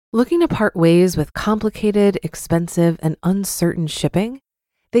Looking to part ways with complicated, expensive, and uncertain shipping?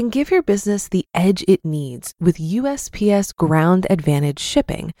 Then give your business the edge it needs with USPS Ground Advantage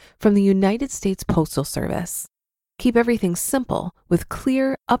shipping from the United States Postal Service. Keep everything simple with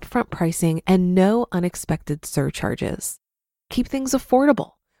clear, upfront pricing and no unexpected surcharges. Keep things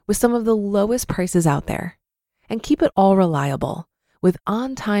affordable with some of the lowest prices out there. And keep it all reliable with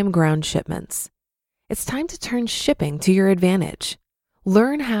on-time ground shipments. It's time to turn shipping to your advantage.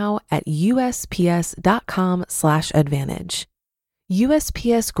 Learn how at USPS.com/advantage.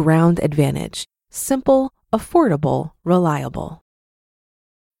 USPS Ground Advantage. Simple, affordable, reliable.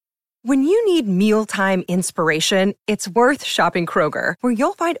 When you need mealtime inspiration, it's worth shopping Kroger, where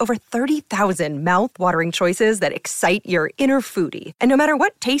you'll find over 30,000 mouth-watering choices that excite your inner foodie. And no matter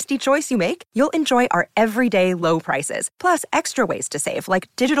what tasty choice you make, you'll enjoy our everyday low prices, plus extra ways to save, like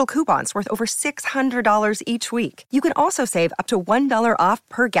digital coupons worth over $600 each week. You can also save up to $1 off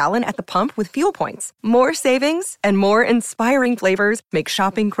per gallon at the pump with fuel points. More savings and more inspiring flavors make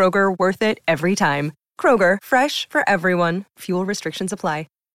shopping Kroger worth it every time. Kroger, fresh for everyone. Fuel restrictions apply.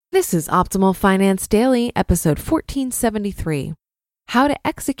 This is Optimal Finance Daily, episode 1473. How to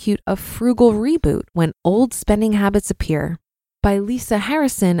Execute a Frugal Reboot When Old Spending Habits Appear by Lisa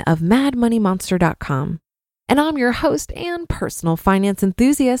Harrison of MadMoneyMonster.com. And I'm your host and personal finance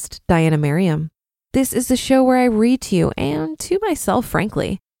enthusiast, Diana Merriam. This is the show where I read to you and to myself,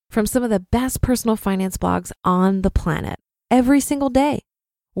 frankly, from some of the best personal finance blogs on the planet every single day.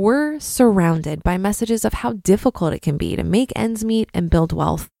 We're surrounded by messages of how difficult it can be to make ends meet and build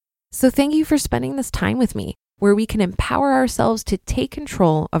wealth. So thank you for spending this time with me, where we can empower ourselves to take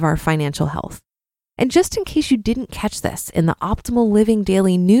control of our financial health. And just in case you didn't catch this in the Optimal Living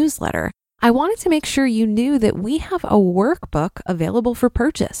Daily newsletter, I wanted to make sure you knew that we have a workbook available for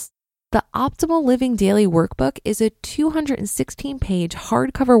purchase. The Optimal Living Daily workbook is a 216-page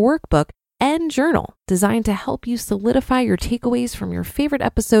hardcover workbook and journal designed to help you solidify your takeaways from your favorite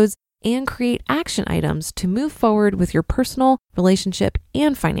episodes and create action items to move forward with your personal, relationship,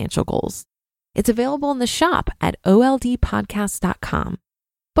 and financial goals. It's available in the shop at oldpodcast.com.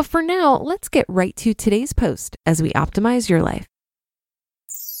 But for now, let's get right to today's post as we optimize your life.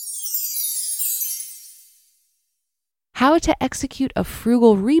 How to Execute a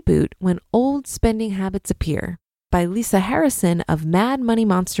Frugal Reboot When Old Spending Habits Appear by Lisa Harrison of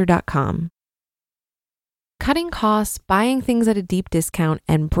MadMoneyMonster.com. Cutting costs, buying things at a deep discount,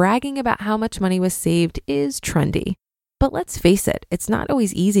 and bragging about how much money was saved is trendy. But let's face it, it's not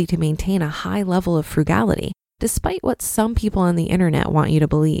always easy to maintain a high level of frugality, despite what some people on the internet want you to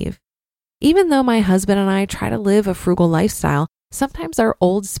believe. Even though my husband and I try to live a frugal lifestyle, sometimes our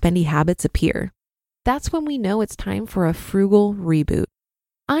old spendy habits appear. That's when we know it's time for a frugal reboot.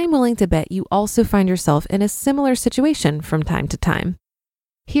 I'm willing to bet you also find yourself in a similar situation from time to time.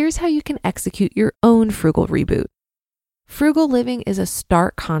 Here's how you can execute your own frugal reboot. Frugal living is a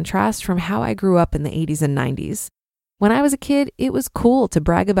stark contrast from how I grew up in the 80s and 90s. When I was a kid, it was cool to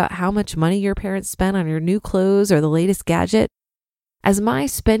brag about how much money your parents spent on your new clothes or the latest gadget. As my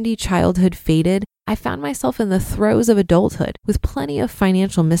spendy childhood faded, I found myself in the throes of adulthood with plenty of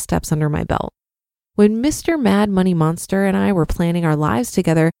financial missteps under my belt. When Mr. Mad Money Monster and I were planning our lives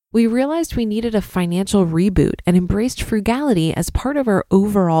together, we realized we needed a financial reboot and embraced frugality as part of our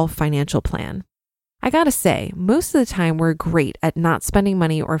overall financial plan. I gotta say, most of the time we're great at not spending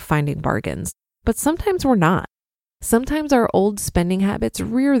money or finding bargains, but sometimes we're not. Sometimes our old spending habits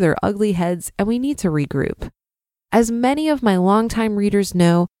rear their ugly heads and we need to regroup. As many of my longtime readers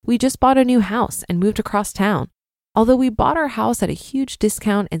know, we just bought a new house and moved across town. Although we bought our house at a huge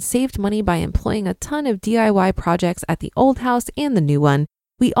discount and saved money by employing a ton of DIY projects at the old house and the new one,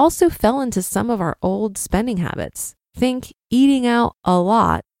 we also fell into some of our old spending habits. Think eating out a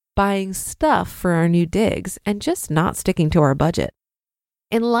lot, buying stuff for our new digs, and just not sticking to our budget.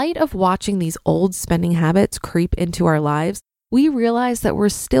 In light of watching these old spending habits creep into our lives, we realized that we're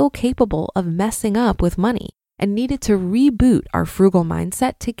still capable of messing up with money and needed to reboot our frugal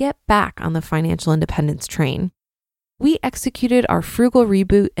mindset to get back on the financial independence train. We executed our frugal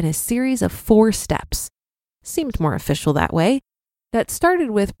reboot in a series of 4 steps. Seemed more official that way. That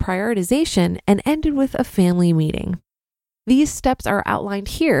started with prioritization and ended with a family meeting. These steps are outlined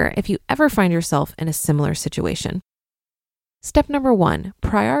here if you ever find yourself in a similar situation. Step number 1,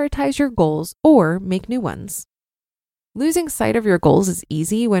 prioritize your goals or make new ones. Losing sight of your goals is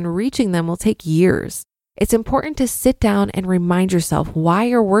easy when reaching them will take years. It's important to sit down and remind yourself why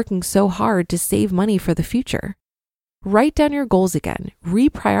you're working so hard to save money for the future. Write down your goals again,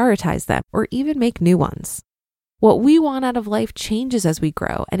 reprioritize them, or even make new ones. What we want out of life changes as we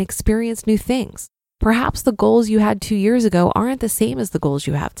grow and experience new things. Perhaps the goals you had 2 years ago aren't the same as the goals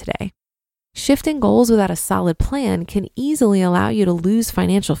you have today. Shifting goals without a solid plan can easily allow you to lose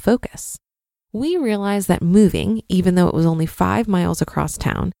financial focus. We realized that moving, even though it was only 5 miles across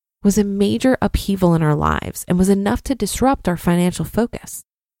town, was a major upheaval in our lives and was enough to disrupt our financial focus.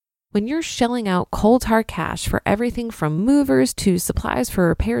 When you're shelling out cold hard cash for everything from movers to supplies for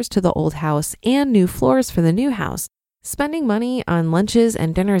repairs to the old house and new floors for the new house, spending money on lunches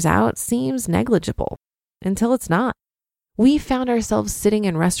and dinners out seems negligible until it's not. We found ourselves sitting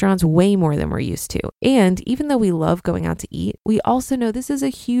in restaurants way more than we're used to. And even though we love going out to eat, we also know this is a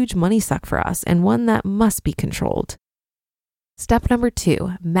huge money suck for us and one that must be controlled. Step number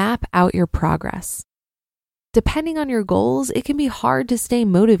 2, map out your progress. Depending on your goals, it can be hard to stay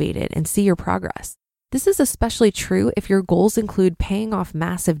motivated and see your progress. This is especially true if your goals include paying off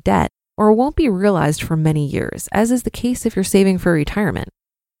massive debt or won't be realized for many years, as is the case if you're saving for retirement.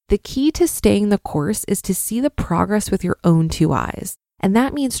 The key to staying the course is to see the progress with your own 2 eyes, and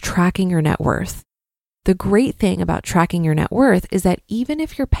that means tracking your net worth. The great thing about tracking your net worth is that even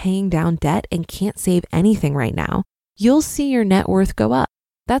if you're paying down debt and can't save anything right now, you'll see your net worth go up.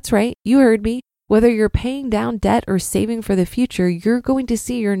 That's right, you heard me. Whether you're paying down debt or saving for the future, you're going to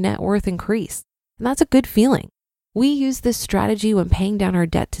see your net worth increase. And that's a good feeling. We use this strategy when paying down our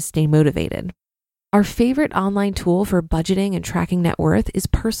debt to stay motivated. Our favorite online tool for budgeting and tracking net worth is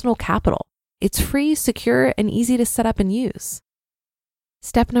Personal Capital. It's free, secure, and easy to set up and use.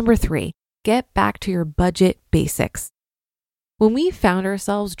 Step number 3, get back to your budget basics. When we found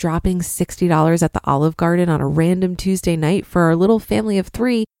ourselves dropping $60 at the Olive Garden on a random Tuesday night for our little family of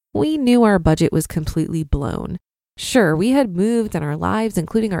 3, we knew our budget was completely blown. Sure, we had moved and our lives,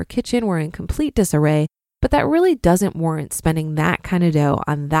 including our kitchen, were in complete disarray, but that really doesn't warrant spending that kind of dough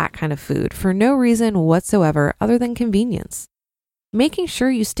on that kind of food for no reason whatsoever other than convenience. Making sure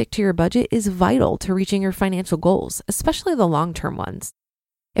you stick to your budget is vital to reaching your financial goals, especially the long-term ones.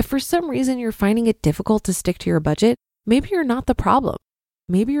 If for some reason you're finding it difficult to stick to your budget, maybe you're not the problem.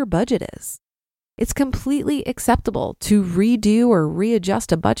 Maybe your budget is. It's completely acceptable to redo or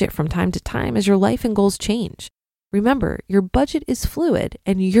readjust a budget from time to time as your life and goals change. Remember, your budget is fluid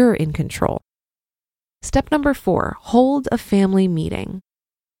and you're in control. Step number 4, hold a family meeting.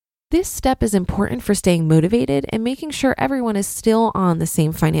 This step is important for staying motivated and making sure everyone is still on the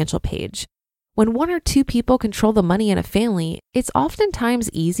same financial page. When 1 or 2 people control the money in a family, it's oftentimes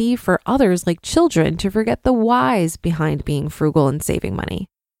easy for others like children to forget the whys behind being frugal and saving money.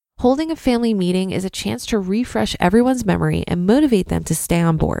 Holding a family meeting is a chance to refresh everyone's memory and motivate them to stay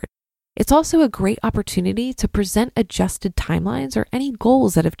on board. It's also a great opportunity to present adjusted timelines or any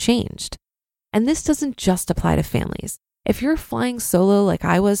goals that have changed. And this doesn't just apply to families. If you're flying solo like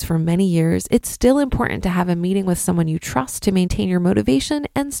I was for many years, it's still important to have a meeting with someone you trust to maintain your motivation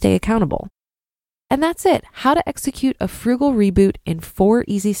and stay accountable. And that's it, how to execute a frugal reboot in 4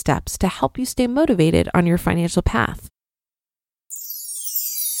 easy steps to help you stay motivated on your financial path.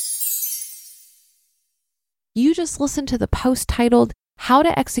 You just listened to the post titled, How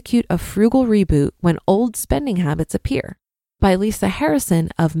to Execute a Frugal Reboot When Old Spending Habits Appear by Lisa Harrison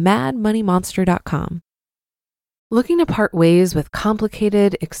of MadMoneyMonster.com. Looking to part ways with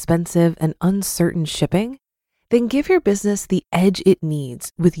complicated, expensive, and uncertain shipping? Then give your business the edge it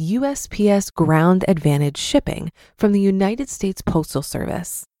needs with USPS Ground Advantage shipping from the United States Postal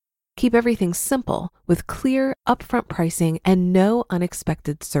Service. Keep everything simple with clear, upfront pricing and no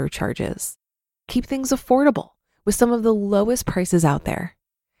unexpected surcharges. Keep things affordable with some of the lowest prices out there.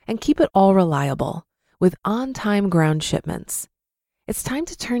 And keep it all reliable with on-time ground shipments. It's time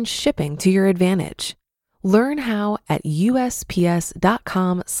to turn shipping to your advantage. Learn how at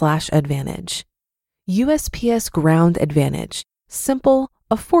USPS.com/advantage. USPS Ground Advantage. Simple,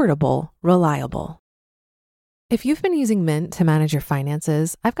 affordable, reliable. If you've been using Mint to manage your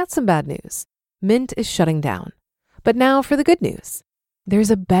finances, I've got some bad news. Mint is shutting down. But now for the good news. There's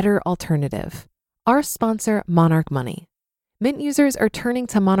a better alternative. Our sponsor, Monarch Money. Mint users are turning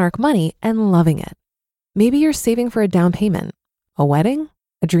to Monarch Money and loving it. Maybe you're saving for a down payment, a wedding,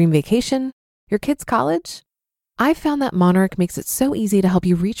 a dream vacation, your kids' college. I found that Monarch makes it so easy to help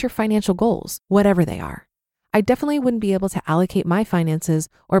you reach your financial goals, whatever they are. I definitely wouldn't be able to allocate my finances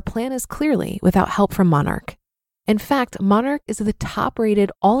or plan as clearly without help from Monarch. In fact, Monarch is the top-rated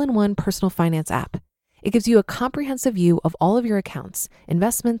all-in-one personal finance app. It gives you a comprehensive view of all of your accounts,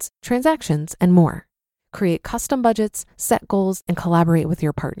 investments, transactions, and more. Create custom budgets, set goals, and collaborate with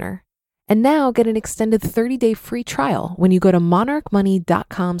your partner. And now get an extended 30-day free trial when you go to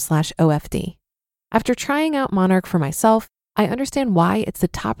monarchmoney.com/OFD. After trying out Monarch for myself, I understand why it's the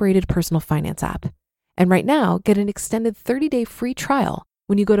top-rated personal finance app. And right now, get an extended 30-day free trial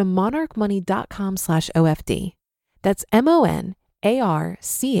when you go to monarchmoney.com/OFD. That's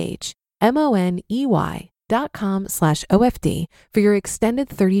monarchmoney.com/OFD for your extended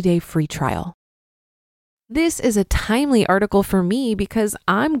 30-day free trial. This is a timely article for me because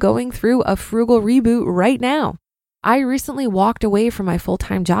I'm going through a frugal reboot right now. I recently walked away from my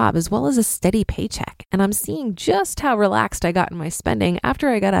full-time job as well as a steady paycheck, and I'm seeing just how relaxed I got in my spending after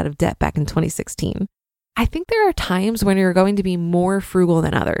I got out of debt back in 2016. I think there are times when you're going to be more frugal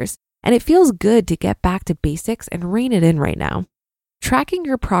than others, and it feels good to get back to basics and rein it in right now. Tracking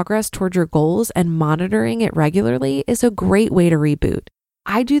your progress toward your goals and monitoring it regularly is a great way to reboot.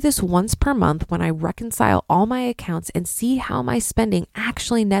 I do this once per month when I reconcile all my accounts and see how my spending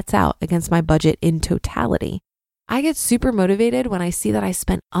actually nets out against my budget in totality. I get super motivated when I see that I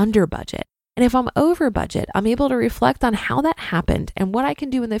spent under budget. And if I'm over budget, I'm able to reflect on how that happened and what I can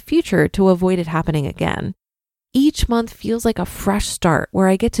do in the future to avoid it happening again. Each month feels like a fresh start where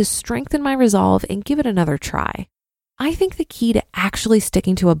I get to strengthen my resolve and give it another try. I think the key to actually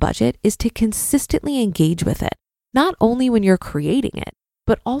sticking to a budget is to consistently engage with it, not only when you're creating it,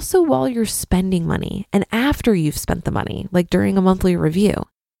 but also while you're spending money and after you've spent the money, like during a monthly review.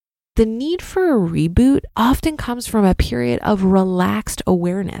 The need for a reboot often comes from a period of relaxed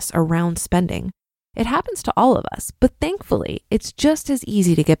awareness around spending. It happens to all of us, but thankfully, it's just as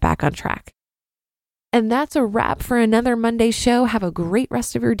easy to get back on track. And that's a wrap for another Monday show. Have a great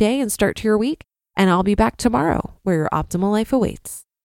rest of your day and start to your week. And I'll be back tomorrow where your optimal life awaits.